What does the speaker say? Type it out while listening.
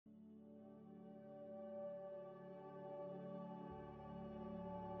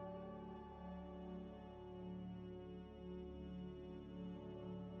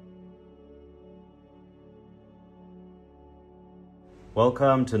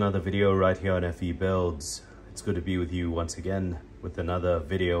Welcome to another video right here on FE Builds. It's good to be with you once again with another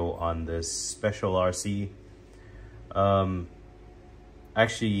video on this special RC.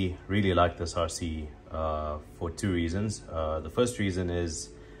 Actually really like this RC for two reasons. The first reason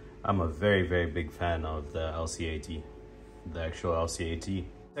is I'm a very big fan of the LC80, the actual LC80.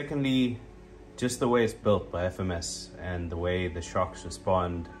 Secondly, just the way it's built by FMS and the way the shocks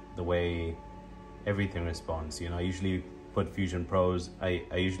respond, the way everything responds. You know, I usually put Fusion Pros, I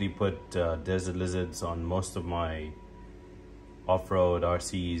usually put Desert Lizards on most of my off-road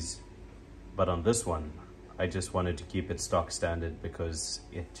RCs, but on this one I just wanted to keep it stock standard because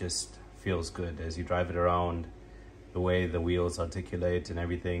it just feels good as you drive it around, the way the wheels articulate and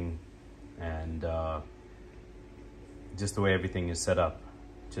everything, and just the way everything is set up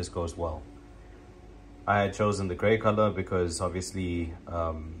just goes well. I had chosen the gray color because obviously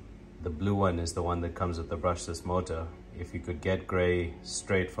the blue one is the one that comes with the brushless motor. If you could get gray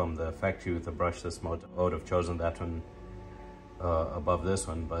straight from the factory with the brushless motor, I would have chosen that one above this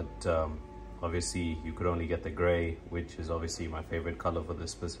one, but obviously you could only get the gray, which is obviously my favorite color for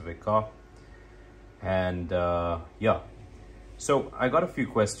this specific car. And yeah, so I got a few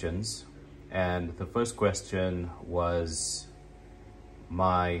questions, and the first question was,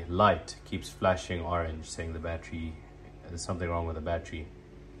 my light keeps flashing orange saying the battery, there's something wrong with the battery.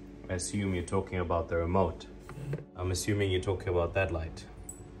 I assume you're talking about the remote. I'm assuming you're talking about that light.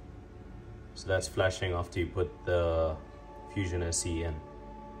 So that's flashing after you put the Fusion SE in.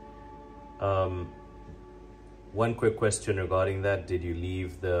 One quick question regarding that: did you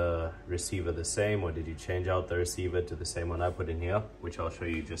leave the receiver the same, or did you change out the receiver to the same one I put in here, which I'll show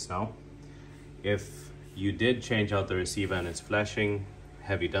you just now? If you did change out the receiver and it's flashing,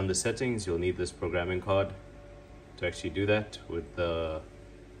 have you done the settings? You'll need this programming card to actually do that with the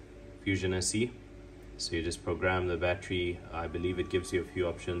Fusion SE. So you just program the battery. I believe it gives you a few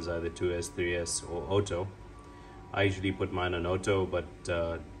options, either 2S, 3S or auto. I usually put mine on auto, but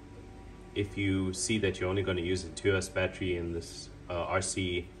if you see that you're only going to use a 2S battery in this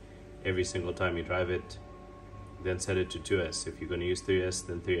RC every single time you drive it, then set it to 2S. If you're going to use 3S,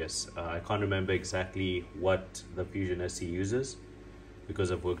 then 3S. I can't remember exactly what the Fusion SE uses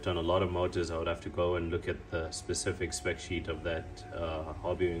because I've worked on a lot of motors. I would have to go and look at the specific spec sheet of that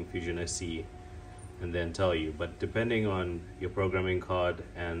Hobbying Fusion SE and then tell you. But depending on your programming card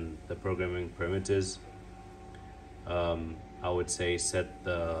and the programming parameters, I would say set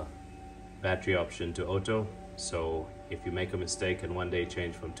the battery option to auto. So if you make a mistake and one day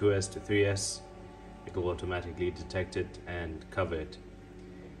change from 2S to 3S, it will automatically detect it and cover it.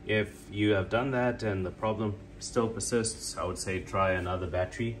 If you have done that and the problem still persists, I would say try another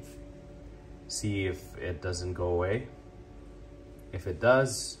battery, see if it doesn't go away. If it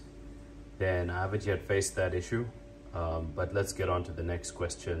does, then I haven't yet faced that issue, but let's get on to the next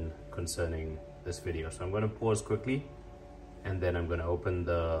question concerning this video. So I'm going to pause quickly, and then I'm going to open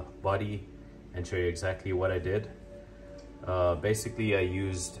the body and show you exactly what I did. Basically, I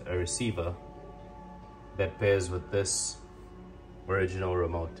used a receiver that pairs with this original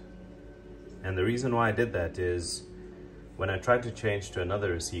remote. And the reason why I did that is when I tried to change to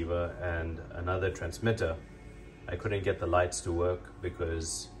another receiver and another transmitter, I couldn't get the lights to work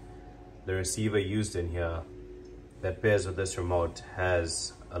because the receiver used in here that pairs with this remote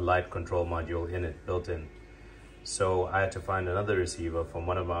has a light control module in it, built in. So I had to find another receiver from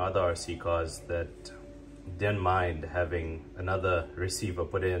one of my other RC cars that didn't mind having another receiver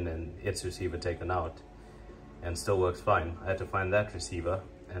put in and its receiver taken out, and still works fine. I had to find that receiver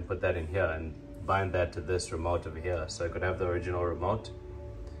and put that in here and bind that to this remote over here so I could have the original remote,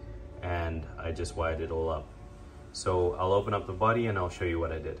 and I just wired it all up. So I'll open up the body and I'll show you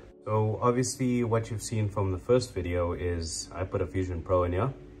what I did. So obviously what you've seen from the first video is I put a Fusion Pro in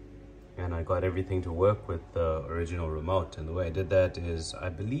here and I got everything to work with the original remote. And the way I did that is, I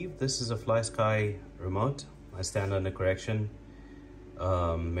believe this is a FlySky remote. I stand under correction.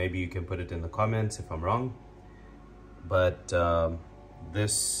 Maybe you can put it in the comments if I'm wrong. But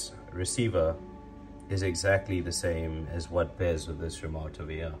this receiver is exactly the same as what pairs with this remote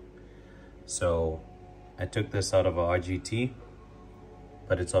over here. So I took this out of a RGT,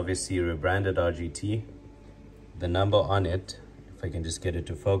 but it's obviously a rebranded RGT. The number on it, if I can just get it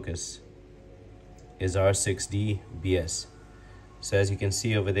to focus, is R6D BS. So as you can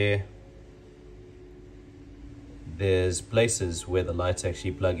see over there, there's places where the lights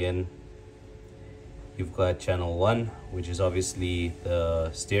actually plug in. You've got channel 1, which is obviously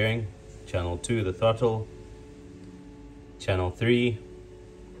the steering, channel 2 the throttle, channel 3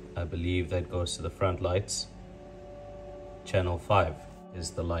 I believe that goes to the front lights, channel 5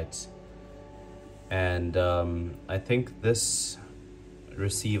 is the lights. And I think this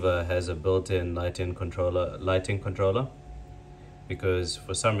receiver has a built-in lighting controller, because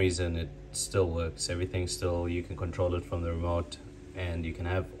for some reason it still works. Everything still, you can control it from the remote and you can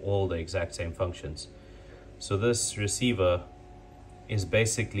have all the exact same functions. So this receiver is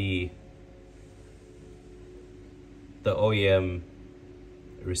basically the OEM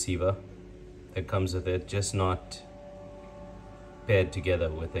receiver that comes with it, just not paired together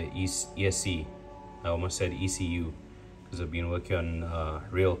with the ESC. I almost said ECU because I've been working on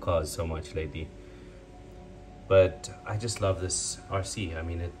real cars so much lately. But I just love this RC. I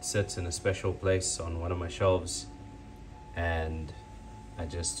mean, it sits in a special place on one of my shelves and I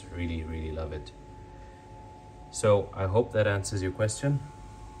just really, really love it. So I hope that answers your question.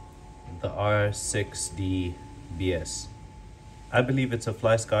 The R6D BS. I believe it's a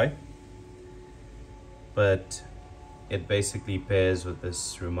FlySky, but it basically pairs with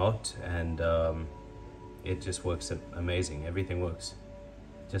this remote and it just works amazing. Everything works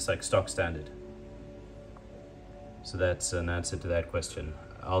just like stock standard. So that's an answer to that question.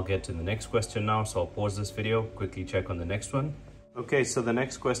 I'll get to the next question now, so I'll pause this video, quickly check on the next one. Okay, so the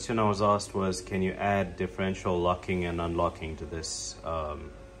next question I was asked was, can you add differential locking and unlocking to this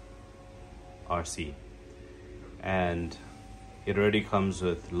RC? And it already comes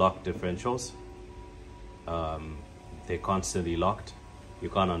with locked differentials. They're constantly locked. You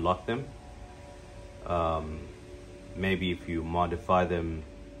can't unlock them. Maybe if you modify them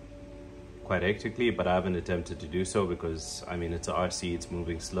quite hectically, but I haven't attempted to do so because, I mean, it's an RC, it's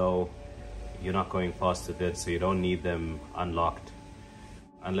moving slow. You're not going fast with it, so you don't need them unlocked.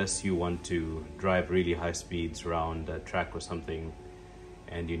 Unless you want to drive really high speeds around a track or something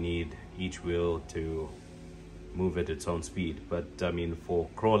and you need each wheel to move at its own speed. But I mean, for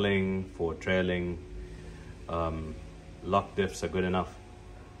crawling, for trailing, lock diffs are good enough.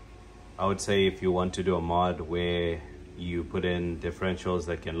 I would say if you want to do a mod where you put in differentials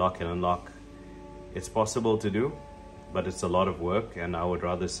that can lock and unlock, it's possible to do, but it's a lot of work, and I would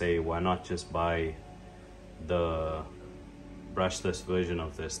rather say why not just buy the brushless version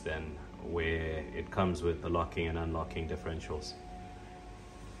of this then, where it comes with the locking and unlocking differentials.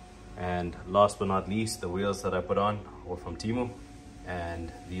 And last but not least, the wheels that I put on were from Temu,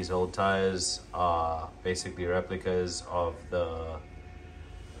 and these old tires are basically replicas of the,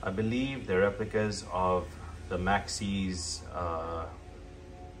 I believe they're replicas of the Maxi's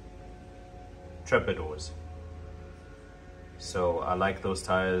Trepadors. So I like those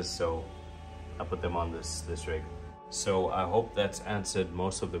tires, so I put them on this rig. So I hope that's answered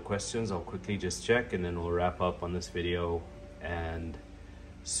most of the questions. I'll quickly just check and then we'll wrap up on this video. And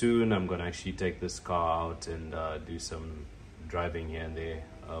soon I'm gonna actually take this car out and do some driving here and there,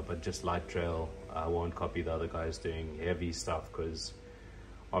 but just light trail. I won't copy the other guys doing heavy stuff because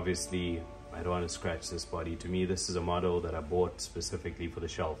obviously I don't want to scratch this body. To me, this is a model that I bought specifically for the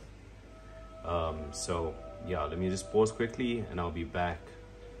shelf. So yeah, let me just pause quickly and I'll be back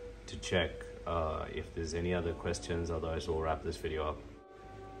to check if there's any other questions. Otherwise we'll wrap this video up.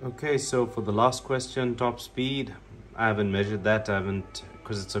 Okay, so for the last question, top speed, I haven't measured that. I haven't,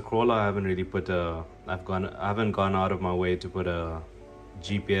 because it's a crawler, I haven't really put I haven't gone out of my way to put a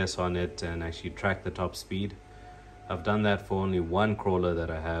GPS on it and actually track the top speed. I've done that for only one crawler that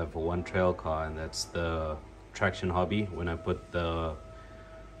I have, one trail car, and that's the Traction Hobby, when I put the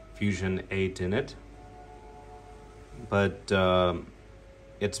Fusion 8 in it. But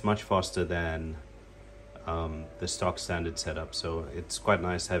it's much faster than the stock standard setup, so it's quite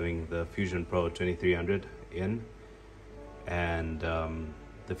nice having the Fusion Pro 2300 in. And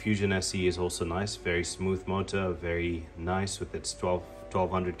the Fusion SE is also nice, very smooth motor, very nice with its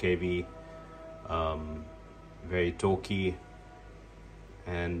 1200 kV, very torquey,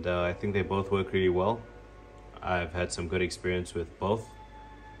 and I think they both work really well. I've had some good experience with both.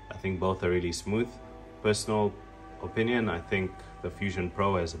 I think both are really smooth. Personal opinion, I think the Fusion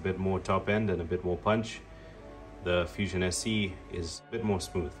Pro has a bit more top end and a bit more punch. The Fusion SE is a bit more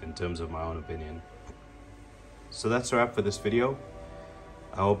smooth in terms of my own opinion. So that's a wrap for this video.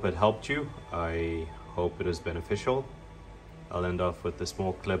 I hope it helped you. I hope it was beneficial. I'll end off with a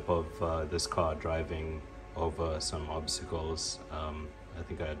small clip of this car driving over some obstacles. I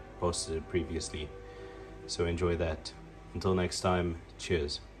think I had posted it previously, so enjoy that. Until next time,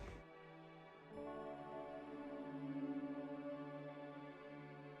 cheers.